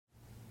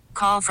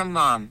Call from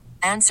mom.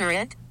 Answer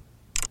it.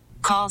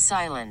 Call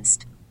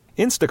silenced.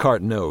 Instacart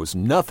knows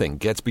nothing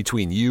gets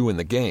between you and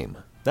the game.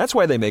 That's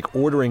why they make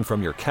ordering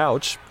from your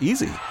couch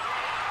easy.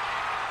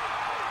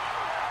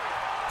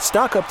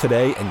 Stock up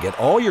today and get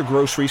all your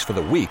groceries for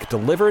the week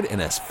delivered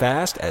in as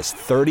fast as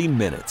 30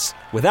 minutes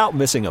without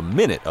missing a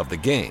minute of the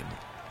game.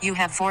 You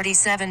have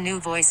 47 new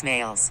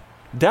voicemails.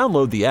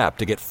 Download the app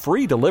to get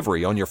free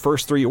delivery on your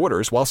first 3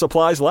 orders while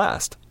supplies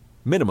last.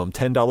 Minimum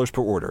 $10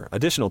 per order.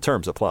 Additional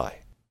terms apply.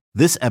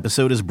 This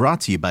episode is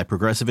brought to you by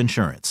Progressive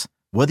Insurance.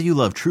 Whether you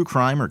love true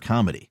crime or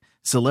comedy,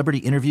 celebrity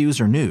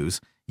interviews or news,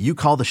 you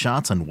call the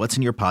shots on what's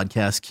in your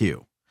podcast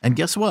queue. And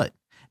guess what?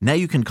 Now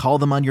you can call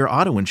them on your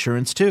auto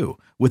insurance too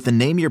with the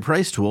Name Your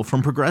Price tool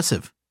from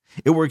Progressive.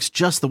 It works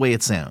just the way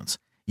it sounds.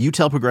 You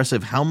tell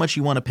Progressive how much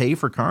you want to pay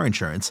for car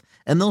insurance,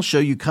 and they'll show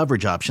you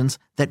coverage options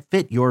that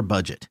fit your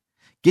budget.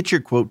 Get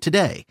your quote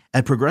today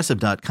at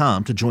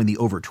Progressive.com to join the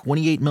over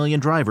 28 million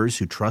drivers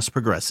who trust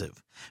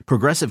Progressive.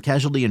 Progressive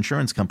Casualty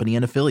Insurance Company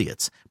and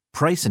Affiliates.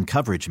 Price and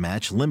coverage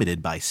match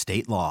limited by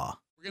state law.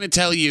 We're going to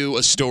tell you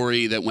a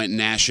story that went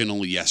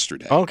national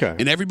yesterday. Okay.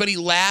 And everybody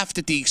laughed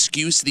at the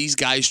excuse these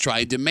guys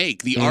tried to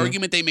make. The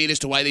argument they made as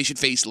to why they should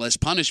face less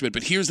punishment.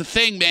 But here's the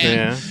thing, man.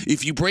 Yeah.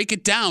 If you break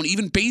it down,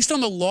 even based on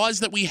the laws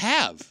that we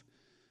have,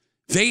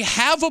 they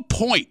have a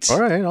point.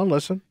 All right, I'll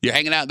listen. You're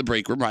hanging out in the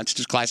break room,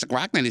 Rochester's Classic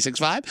Rock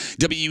 96.5,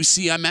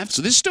 WCMF.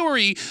 So this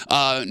story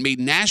made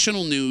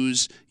national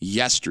news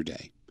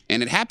yesterday,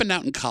 and it happened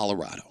out in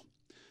Colorado.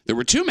 There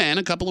were 2 men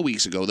a couple of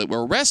weeks ago that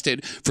were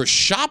arrested for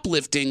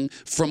shoplifting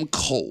from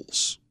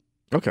Kohl's.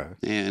 Okay.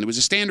 And it was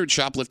a standard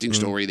shoplifting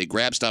story. They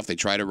grab stuff, they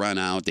try to run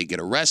out, they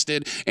get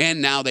arrested,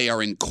 and now they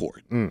are in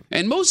court.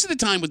 And most of the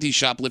time with these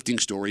shoplifting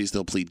stories,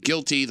 they'll plead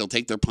guilty, they'll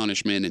take their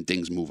punishment, and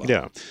things move on.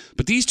 Yeah.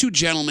 But these 2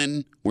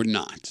 gentlemen were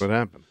not. What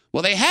happened?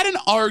 Well, they had an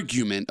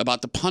argument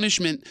about the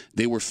punishment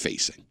they were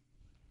facing.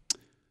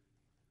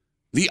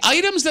 The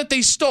items that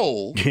they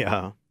stole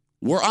Yeah.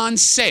 were on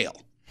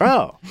sale.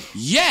 Oh.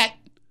 Yet,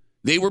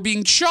 they were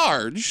being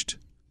charged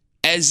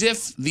as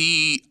if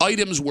the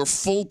items were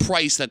full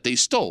price that they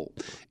stole.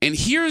 And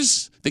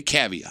here's the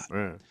caveat.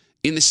 Right.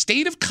 In the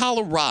state of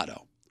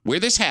Colorado, where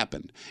this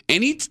happened,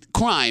 any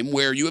crime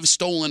where you have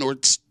stolen or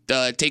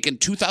taken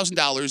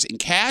 $2,000 in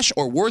cash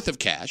or worth of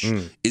cash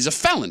is a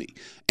felony.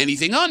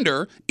 Anything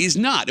under is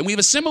not. And we have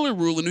a similar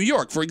rule in New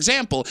York. For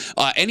example,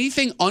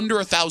 anything under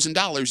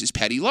 $1,000 is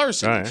petty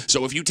larceny. Right.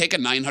 So if you take a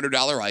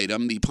 $900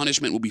 item, the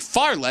punishment will be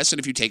far less than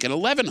if you take an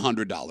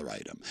 $1,100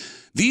 item.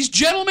 These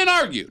gentlemen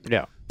argued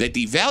that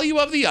the value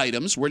of the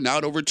items were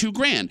not over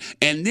 $2,000.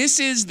 And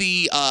this is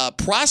the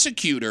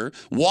prosecutor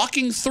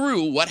walking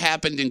through what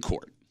happened in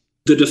court.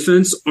 The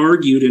defense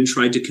argued and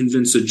tried to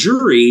convince a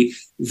jury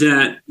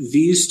that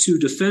these 2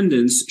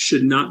 defendants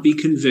should not be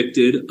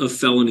convicted of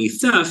felony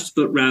theft,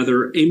 but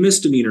rather a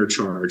misdemeanor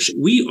charge.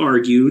 We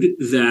argued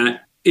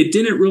that it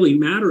didn't really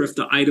matter if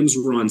the items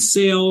were on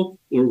sale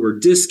or were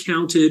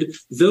discounted.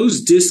 Those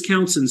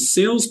discounts and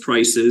sales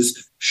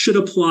prices should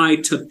apply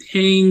to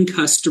paying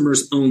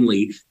customers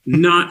only,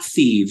 not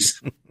thieves.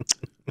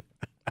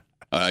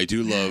 I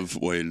do love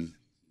when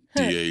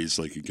DA's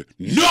like,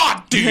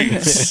 not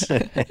thieves!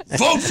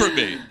 Vote for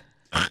me!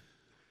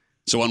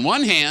 So on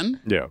one hand,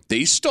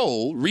 they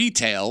stole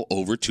retail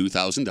over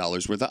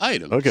 $2,000 worth of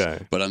items.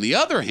 Okay. But on the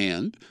other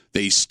hand,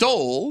 they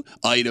stole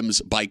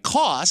items by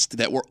cost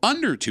that were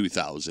under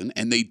 $2,000,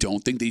 and they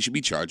don't think they should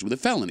be charged with a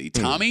felony.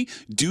 Tommy,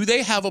 do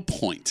they have a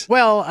point?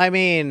 Well, I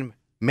mean,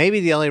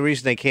 maybe the only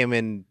reason they came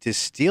in to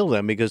steal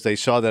them because they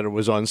saw that it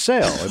was on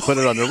sale and put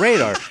it on the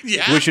radar.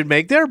 Yeah. Which should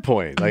make their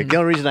point. Like, the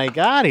only reason I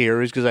got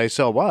here is because I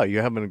saw, wow,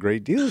 you're having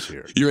great deals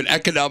here. You're an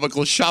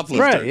economical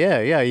shoplifter. Right,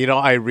 yeah. You know,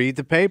 I read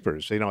the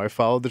papers. You know, I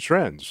follow the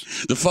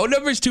trends. The phone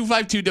number is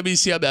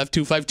 252-WCMF,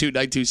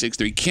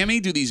 252-9263.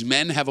 Kimmy, do these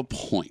men have a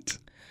point?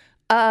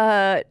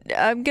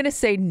 I'm going to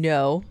say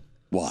no.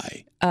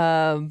 Why?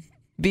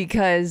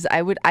 Because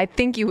I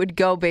think you would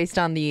go based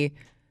on the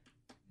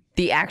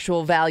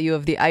actual value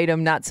of the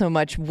item, not so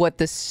much what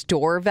the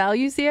store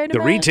values the item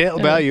The at. retail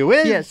value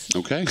is? Yes.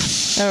 Okay.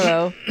 I don't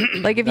know.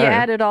 Like if you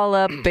add it all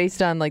up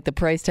based on like the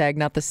price tag,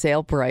 not the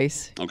sale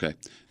price. Okay.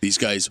 These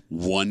guys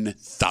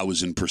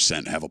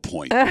 1,000% have a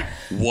point.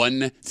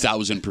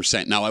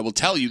 1,000%. Now, I will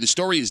tell you, the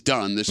story is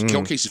done. This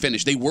court case is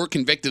finished. They were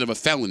convicted of a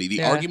felony.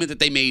 The argument that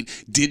they made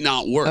did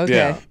not work. Okay.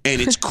 Yeah.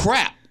 And it's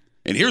crap.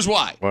 And here's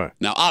why. What?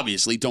 Now,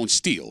 obviously, don't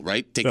steal,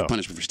 right? Take the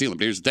punishment for stealing.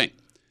 But here's the thing.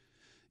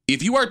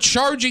 If you are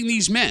charging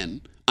these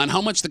men on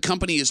how much the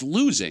company is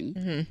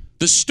losing,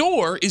 the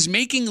store is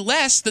making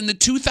less than the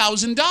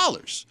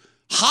 $2,000.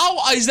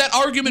 How is that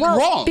argument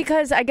wrong?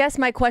 Because I guess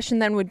my question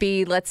then would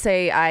be, let's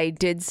say I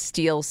did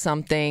steal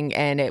something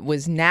and it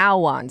was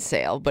now on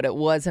sale, but it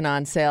wasn't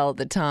on sale at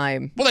the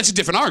time. Well, that's a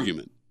different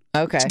argument.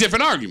 Okay. It's a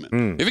different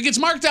argument. If it gets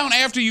marked down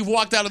after you've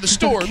walked out of the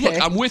store,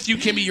 look, I'm with you,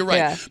 Kimmy, you're right.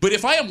 Yeah. But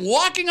if I am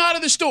walking out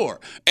of the store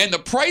and the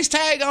price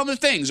tag on the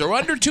things are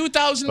under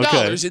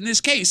 $2,000 in this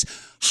case,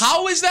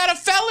 how is that a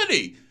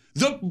felony?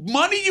 The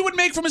money you would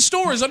make from a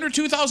store is under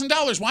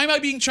 $2,000. Why am I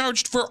being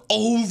charged for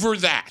over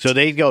that? So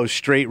they go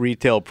straight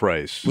retail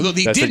price. Well,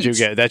 they that's didn't. what you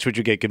get. That's what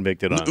you get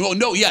convicted on. Well,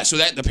 no, yeah. So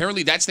that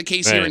apparently that's the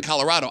case here in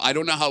Colorado. I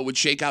don't know how it would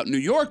shake out in New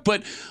York,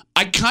 but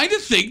I kind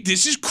of think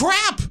this is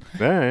crap.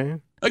 All right.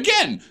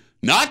 Again,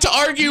 not to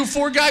argue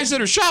for guys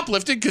that are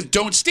shoplifting because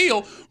don't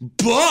steal,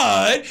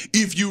 but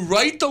if you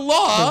write the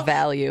law, The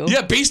value.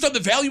 yeah, based on the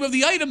value of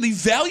the item, the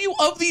value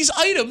of these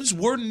items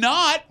were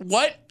not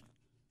what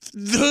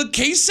the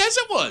case says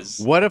it was.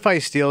 What if I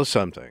steal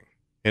something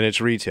and it's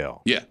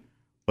retail? Yeah.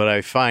 But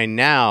I find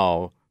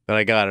now that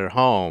I got it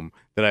home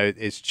that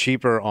it's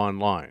cheaper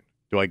online.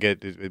 What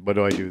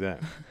do I do then?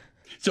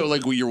 So,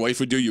 like what your wife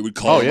would do, you would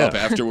call him yeah. up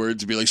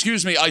afterwards and be like,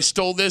 "Excuse me, I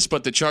stole this,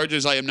 but the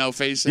charges I am now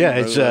facing." Yeah,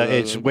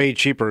 it's way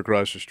cheaper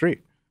across the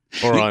street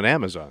or on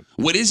Amazon.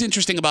 What is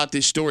interesting about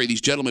this story,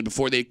 these gentlemen,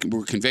 before they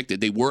were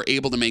convicted, they were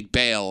able to make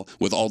bail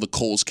with all the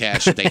Kohl's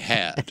cash that they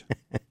had.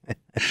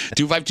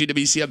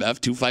 252-WCMF,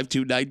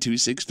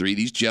 252-9263.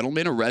 These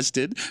gentlemen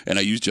arrested, and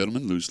I use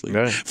gentlemen loosely,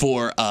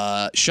 for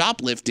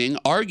shoplifting,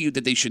 argued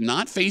that they should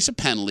not face a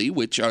penalty,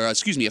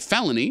 a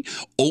felony,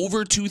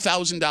 over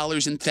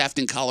 $2,000 in theft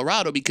in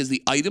Colorado because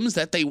the items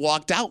that they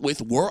walked out with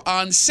were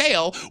on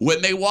sale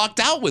when they walked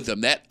out with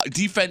them. That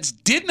defense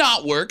did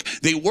not work.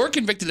 They were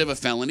convicted of a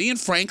felony, and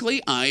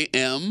frankly, I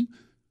am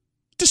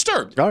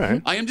disturbed. All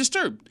right. I am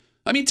disturbed.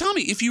 I mean,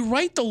 Tommy, if you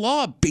write the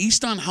law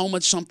based on how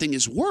much something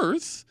is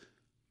worth...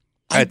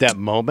 At that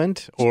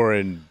moment or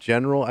in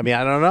general? I mean,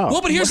 I don't know.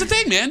 Well, but here's the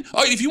thing, man.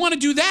 All right, if you want to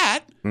do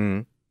that,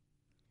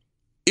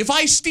 if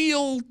I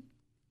steal,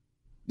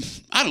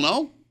 I don't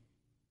know,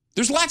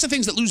 there's lots of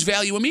things that lose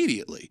value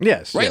immediately.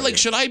 Yes. Right? Yeah, like,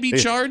 should I be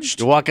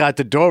charged? You walk out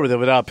the door with it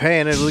without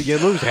paying it, you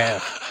lose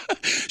half.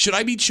 Should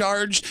I be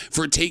charged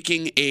for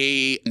taking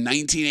a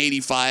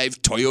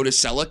 1985 Toyota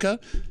Celica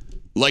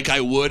like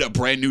I would a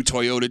brand new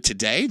Toyota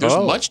today? There's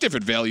much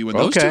different value in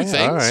those two things,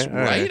 all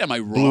right. Am I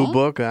wrong? Blue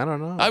Book, I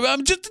don't know.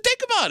 I'm just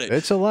think about it.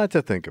 It's a lot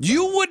to think about.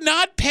 You would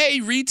not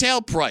pay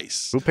retail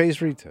price. Who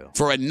pays retail?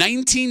 For a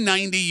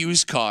 1990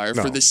 used car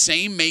for the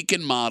same make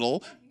and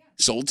model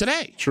sold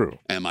today. True.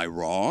 Am I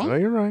wrong? No,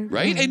 you're right.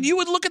 Right? And you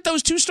would look at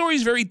those two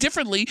stories very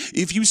differently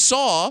if you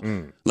saw,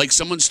 like,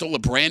 someone stole a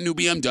brand new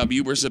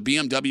BMW versus a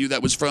BMW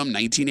that was from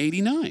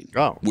 1989.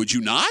 Oh. Would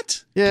you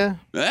not? Yeah.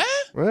 Eh?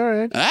 All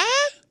right.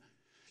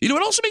 You know,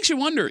 it also makes you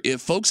wonder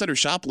if folks that are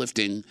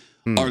shoplifting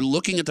are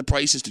looking at the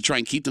prices to try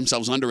and keep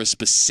themselves under a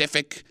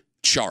specific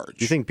charge.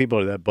 Do you think people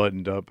are that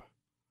buttoned up?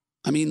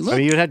 I mean, look.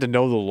 you'd have to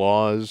know the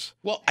laws.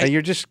 Well, and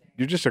you're just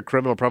a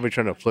criminal probably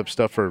trying to flip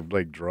stuff for,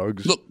 like,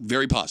 drugs. Look,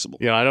 very possible.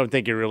 I don't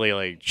think you're really,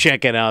 like,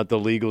 checking out the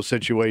legal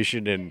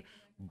situation in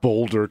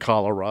Boulder,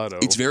 Colorado.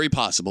 It's very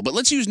possible. But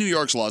let's use New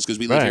York's laws because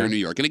we live here in New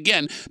York. And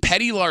again,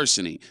 petty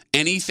larceny,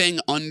 anything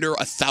under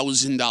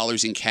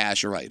 $1,000 in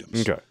cash or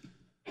items. Okay.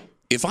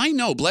 If I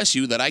know, bless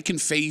you, that I can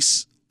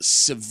face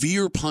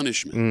severe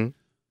punishment,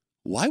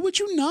 why would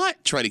you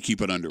not try to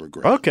keep it under a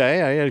grade?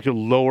 Okay, I could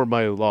lower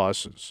my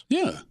losses.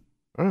 Yeah.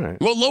 All right.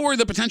 Well, lower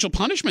the potential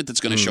punishment that's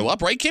going to show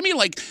up, right, Kimmy?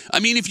 Like, I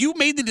mean, if you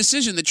made the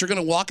decision that you're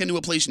going to walk into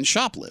a place and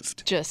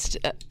shoplift.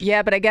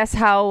 But I guess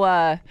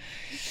how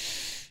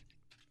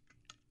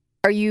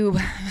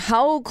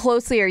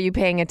closely are you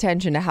paying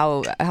attention to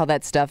how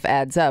that stuff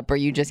adds up? Are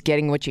you just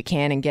getting what you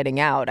can and getting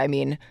out? I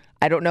mean,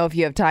 I don't know if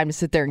you have time to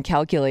sit there and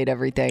calculate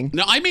everything.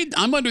 No,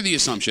 I'm under the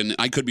assumption,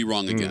 I could be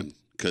wrong again,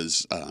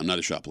 because I'm not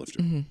a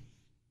shoplifter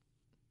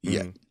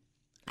yet,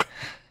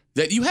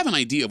 that you have an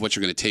idea of what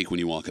you're going to take when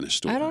you walk in a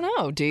store. I don't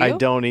know. Do you? I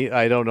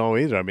don't know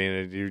either. I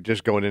mean, you're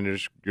just going in there,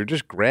 you're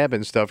just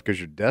grabbing stuff because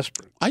you're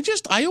desperate.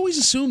 I always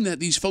assume that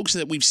these folks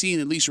that we've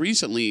seen, at least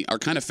recently, are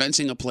kind of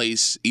fencing a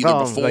place either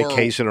before. Like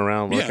casing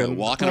around, looking.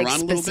 Walking like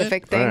around a little bit.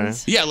 Specific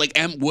things. Yeah, like,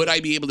 would I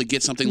be able to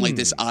get something like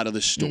this out of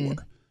the store?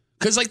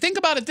 Because, like, think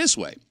about it this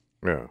way.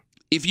 Yeah.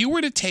 If you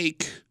were to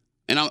take,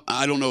 and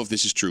I don't know if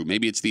this is true,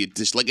 maybe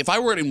it's like if I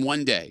were in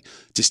one day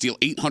to steal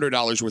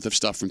 $800 worth of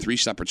stuff from 3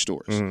 separate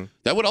stores,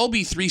 that would all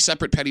be 3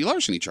 separate petty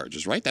larceny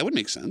charges, right? That would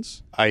make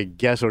sense. I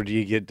guess, or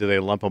do they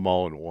lump them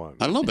all in one?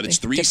 I don't know, but it's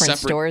 3 different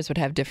separate stores would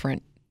have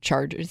different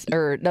charges,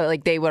 or no,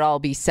 like they would all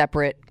be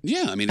separate.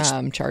 Yeah, I mean, it's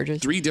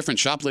charges. 3 different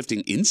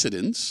shoplifting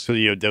incidents. So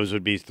those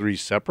would be 3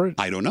 separate?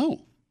 I don't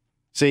know.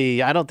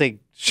 See, I don't think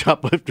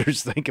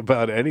shoplifters think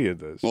about any of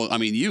this. Well, I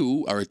mean,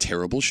 you are a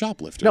terrible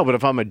shoplifter. No, but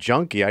if I'm a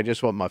junkie, I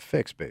just want my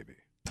fix, baby.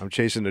 I'm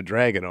chasing the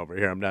dragon over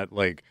here. I'm not,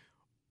 like,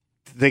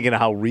 thinking of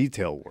how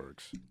retail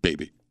works.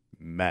 Baby.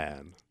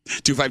 Man.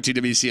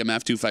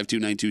 252-WCMF,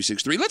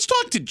 252-9263. Let's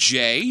talk to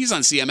Jay. He's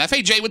on CMF.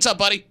 Hey, Jay, what's up,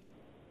 buddy?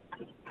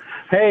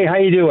 Hey, how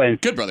you doing?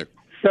 Good, brother.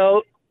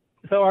 So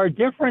our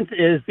difference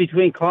is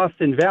between cost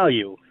and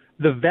value.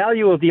 The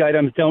value of the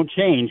items don't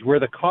change, where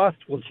the cost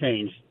will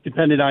change,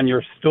 depending on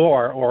your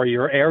store or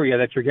your area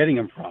that you're getting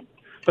them from.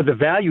 But the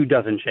value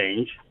doesn't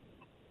change.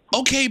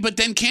 Okay, but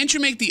then can't you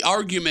make the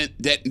argument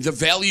that the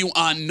value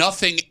on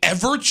nothing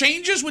ever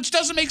changes, which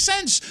doesn't make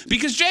sense?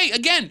 Because, Jay,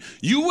 again,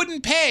 you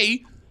wouldn't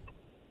pay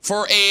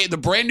for the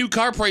brand new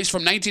car price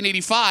from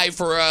 1985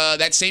 for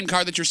that same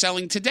car that you're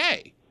selling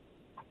today.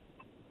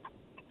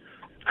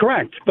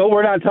 Correct, but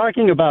we're not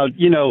talking about,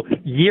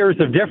 years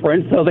of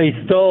difference. So they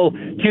stole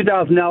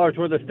 $2,000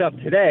 worth of stuff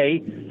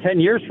today. 10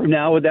 years from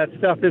now, that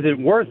stuff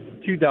isn't worth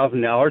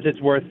 $2,000. It's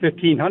worth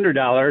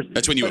 $1,500.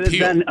 That's when you but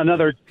appeal.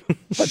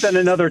 But then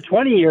another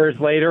 20 years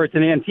later, it's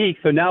an antique.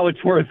 So now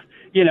it's worth,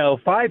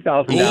 $5,000.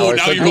 Oh,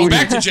 now you're going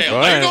back to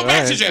jail. Now you're going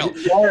back to jail.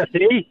 Yeah,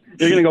 see?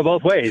 You're going to go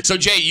both ways. So,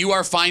 Jay, you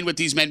are fine with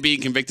these men being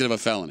convicted of a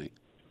felony?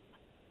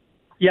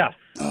 Yes.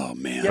 Oh,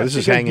 man. This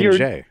is hanging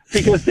Jay.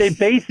 Because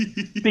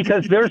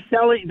because they're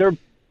selling,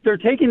 they're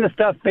taking the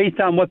stuff based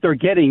on what they're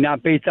getting,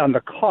 not based on the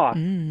cost.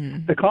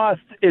 The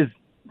cost is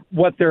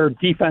what their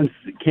defense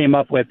came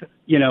up with,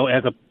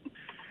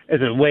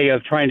 as a way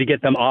of trying to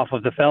get them off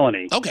of the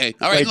felony. Okay,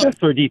 all right. Look, that's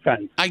their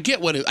defense. I get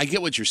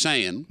what you're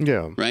saying.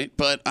 Yeah. Right,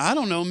 but I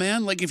don't know,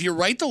 man. Like, if you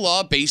write the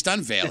law based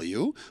on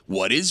value,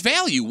 what is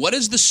value? What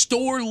does the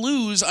store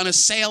lose on a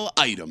sale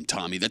item,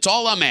 Tommy? That's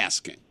all I'm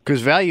asking.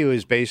 Because value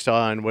is based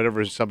on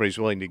whatever somebody's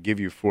willing to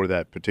give you for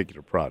that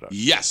particular product.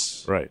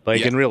 Yes. Right.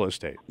 Like in real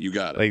estate. You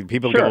got it. Like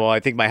people go, well, I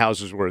think my house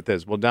is worth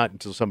this. Well, not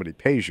until somebody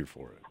pays you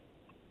for it.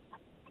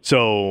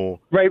 So.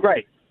 Right.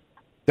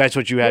 That's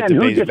what you have to base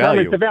value. Who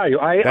determines the value?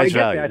 I get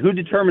value. that. Who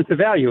determines the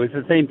value? It's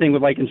the same thing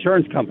with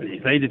insurance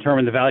companies. They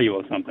determine the value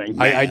of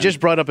something. I just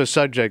brought up a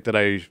subject that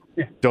I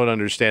don't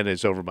understand.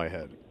 It's over my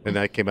head. And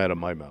that came out of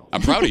my mouth.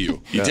 I'm proud of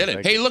you. You did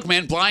it. Hey, look,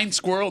 man, blind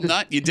squirrel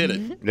nut, you did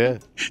it. Yeah.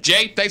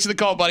 Jay, thanks for the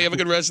call, buddy. Have a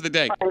good rest of the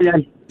day. We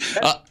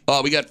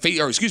got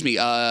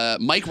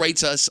Mike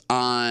writes us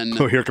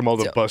on. Oh, here come all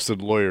the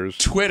busted lawyers.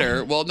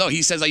 Twitter. Well, no,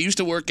 he says I used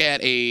to work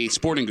at a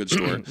sporting goods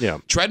store. Yeah.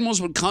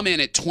 Treadmills would come in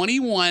at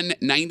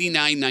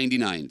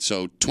 $21.99.99,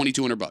 so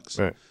 $2,200.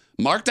 Right.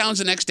 Markdowns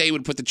the next day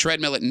would put the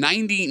treadmill at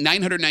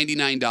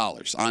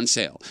 $999 on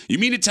sale. You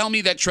mean to tell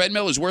me that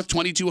treadmill is worth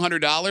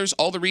 $2,200?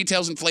 All the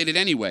retail's inflated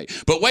anyway.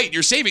 But wait,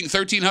 you're saving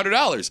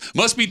 $1,300.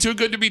 Must be too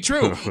good to be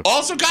true.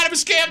 Also kind of a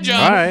scam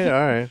job. All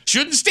right.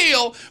 Shouldn't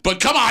steal, but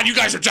come on, you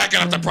guys are jacking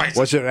up the price.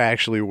 What's it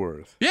actually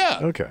worth? Yeah.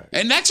 Okay.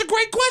 And that's a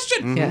great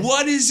question. Mm-hmm. Yeah.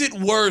 What is it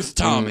worth,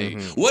 Tommy?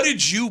 What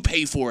did you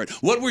pay for it?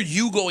 What were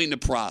you going to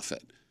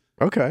profit?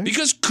 Okay.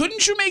 Because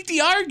couldn't you make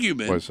the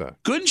argument? What's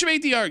that? Couldn't you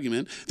make the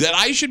argument that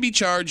I should be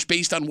charged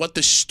based on what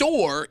the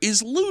store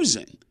is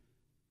losing?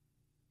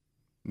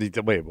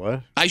 Wait,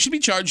 what? I should be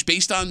charged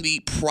based on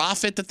the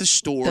profit that the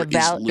store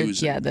is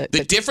losing. Yeah, the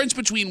difference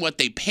between what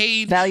they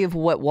paid. Value of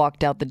what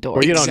walked out the door.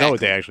 Well, you don't know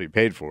what they actually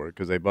paid for it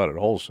because they bought it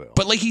wholesale.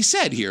 But like he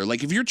said here,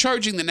 like if you're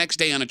charging the next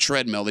day on a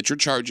treadmill that you're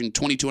charging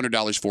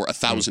 $2,200 for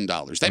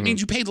 $1,000, that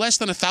means you paid less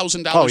than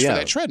 $1,000 for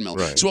that treadmill.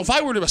 Right. So if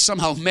I were to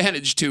somehow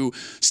manage to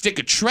stick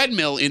a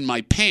treadmill in my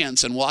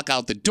pants and walk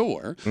out the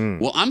door,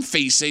 well, I'm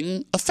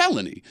facing a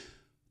felony.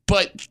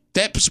 But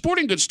that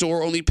sporting goods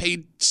store only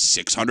paid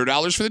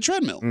 $600 for the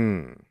treadmill.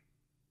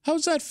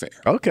 How's that fair?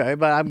 Okay,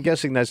 but I'm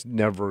guessing that's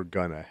never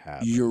going to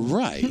happen. You're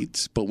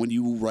right. But when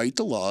you write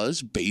the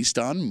laws based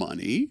on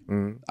money,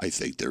 I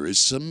think there is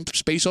some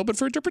space open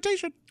for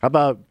interpretation. How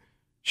about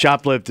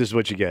shoplift is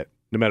what you get,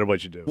 no matter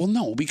what you do? Well,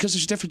 no, because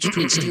there's a difference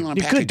between stealing a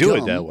you pack of could do gum.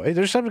 it that way.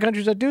 There's some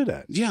countries that do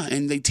that. Yeah,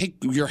 and they take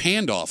your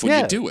hand off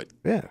when you do it.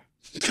 Yeah.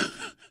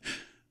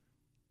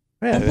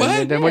 Yeah,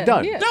 What? then we're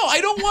done. Yeah. No,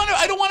 I don't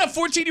want a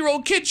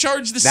 14-year-old kid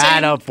charged the same.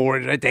 Not up for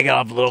it. I take it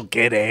off a little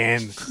kid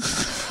hand.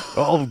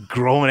 Old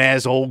grown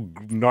ass,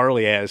 old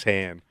gnarly ass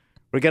hand.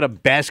 We got a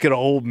basket of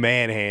old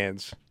man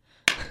hands.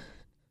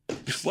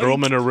 Just throw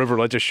them in a river,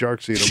 let the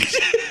sharks eat them.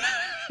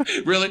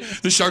 Really?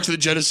 The sharks of the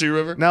Genesee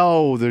River?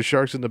 No, there's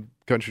sharks in the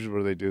countries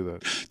where they do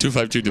that.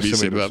 252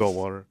 Swimming in WCMF. salt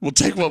water. We'll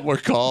take one more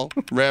call.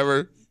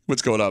 Rammer,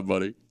 what's going on,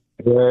 buddy?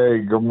 Hey,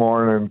 good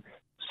morning.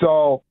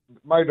 So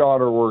my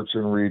daughter works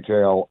in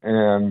retail,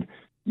 and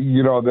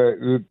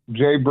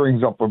Jay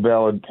brings up a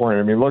valid point.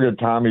 I mean, look at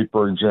Tommy,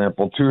 for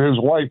example. To his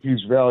wife,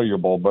 he's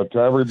valuable, but to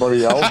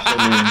everybody else, what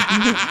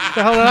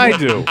the hell did I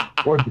do?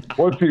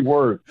 What's he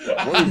worth?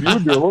 What did you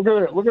do? Look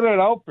at that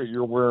outfit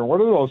you're wearing.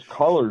 What are those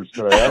colors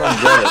today?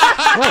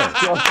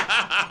 I don't get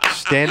it.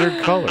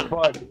 Standard color.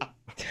 But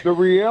the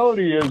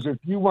reality is, if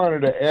you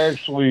wanted to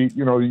actually,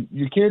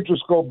 you can't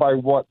just go by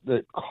what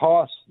it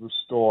costs the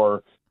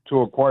store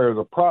to acquire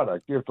the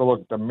product. You have to look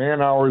at the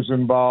man hours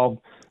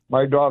involved.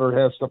 My daughter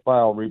has to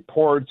file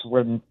reports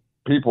when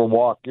people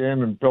walk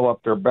in and fill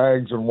up their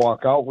bags and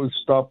walk out with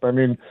stuff. I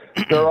mean,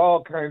 there are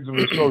all kinds of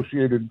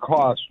associated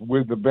costs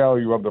with the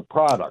value of the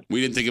product. We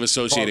didn't think of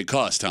associated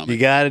costs, Tommy. You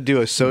got to do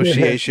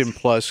association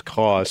plus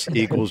cost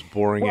equals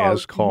boring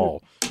ass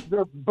call.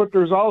 But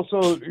there's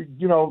also,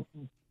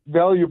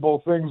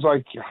 valuable things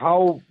like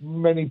how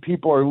many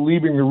people are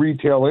leaving the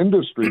retail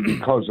industry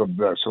because of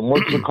this, and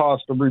what's the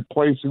cost of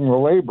replacing the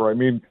labor. I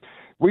mean,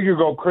 we could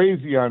go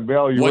crazy on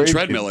valuation. One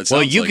treadmill, it sounds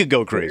Well, you like. could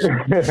go crazy.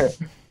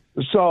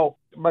 So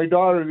my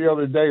daughter the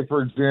other day,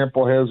 for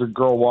example, has a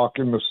girl walk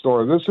in the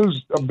store. This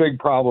is a big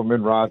problem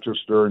in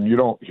Rochester, and you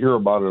don't hear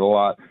about it a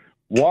lot.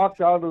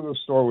 Walked out of the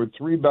store with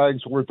 3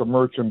 bags worth of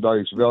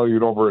merchandise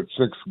valued over at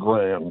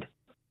 $6,000.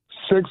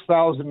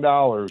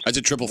 $6,000. That's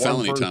a triple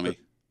felony, person. Tommy.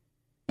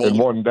 in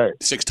one day.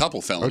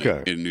 Sextuple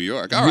felony in New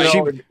York. All You right.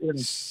 know, in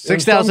some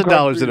 $6,000 in a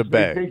countries,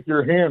 bag. They take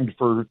your hand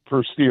for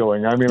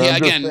stealing. I mean, Yeah, I'm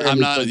just again, saying I'm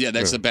it's not. Yeah,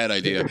 that's a bad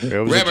idea. It was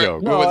a Robert,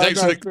 joke. No, I'm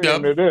thanks not for the.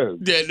 saying it is.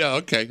 Yeah, no,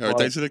 okay. All right,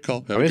 thanks for the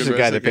call. I mean, this is a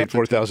guy that paid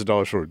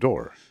 $4,000 for a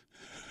door.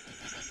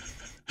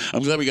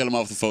 I'm glad we got him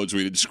off the phone so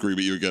we didn't scream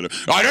at you again.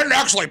 I didn't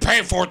actually pay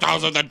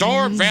 $4,000. The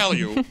door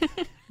value.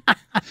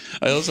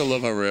 I also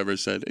love how Rammer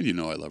said, and you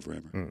know I love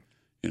Rammer.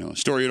 You know, a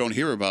story you don't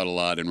hear about a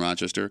lot in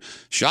Rochester,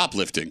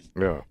 shoplifting.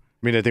 Yeah. I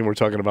mean, I think we're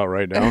talking about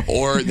right now.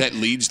 Or that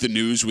leads the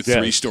news with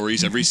 3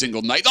 stories every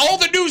single night. All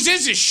the news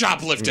is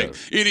shoplifting.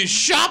 Yeah. It is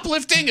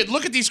shoplifting, and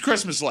look at these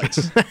Christmas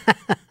lights.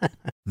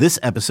 This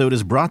episode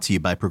is brought to you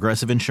by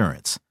Progressive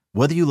Insurance.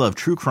 Whether you love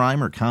true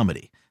crime or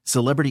comedy,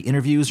 celebrity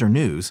interviews or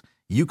news,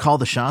 you call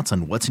the shots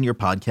on what's in your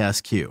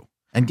podcast queue.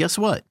 And guess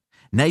what?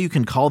 Now you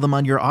can call them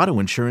on your auto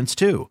insurance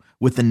too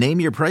with the Name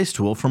Your Price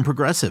tool from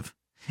Progressive.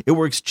 It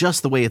works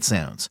just the way it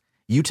sounds.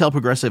 You tell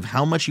Progressive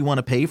how much you want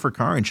to pay for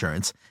car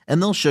insurance,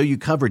 and they'll show you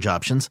coverage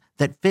options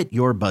that fit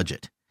your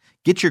budget.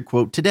 Get your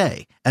quote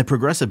today at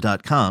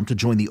Progressive.com to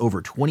join the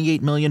over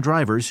 28 million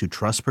drivers who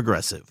trust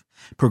Progressive.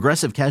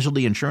 Progressive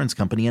Casualty Insurance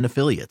Company and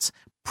Affiliates.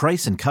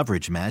 Price and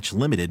coverage match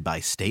limited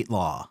by state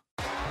law.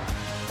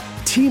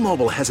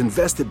 T-Mobile has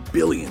invested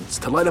billions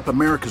to light up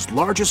America's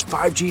largest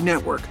 5G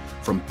network,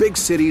 from big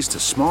cities to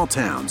small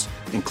towns,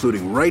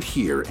 including right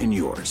here in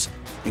yours.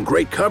 And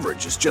great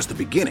coverage is just the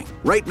beginning.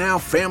 Right now,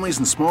 families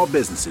and small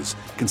businesses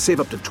can save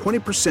up to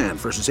 20%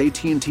 versus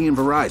AT&T and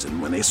Verizon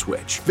when they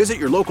switch. Visit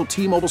your local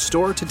T-Mobile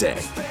store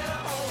today.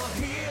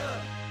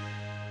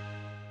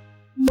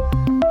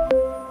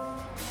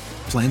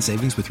 Plan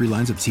savings with 3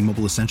 lines of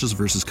T-Mobile Essentials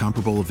versus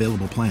comparable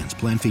available plans.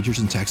 Plan features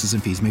and taxes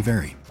and fees may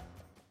vary.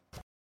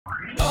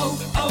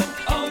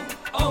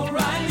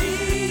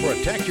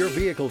 Protect your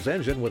vehicle's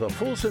engine with a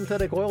full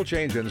synthetic oil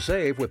change and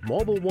save with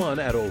Mobil 1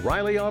 at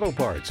O'Reilly Auto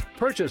Parts.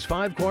 Purchase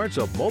 5 quarts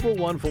of Mobil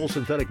 1 full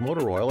synthetic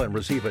motor oil and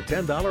receive a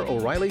 $10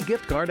 O'Reilly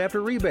gift card after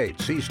rebate.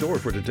 See store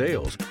for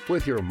details.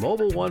 With your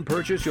Mobil 1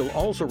 purchase, you'll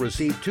also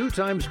receive 2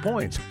 times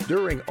points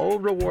during O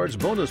Rewards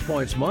Bonus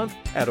Points Month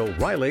at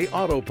O'Reilly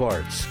Auto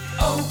Parts.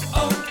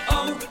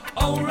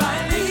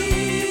 O'Reilly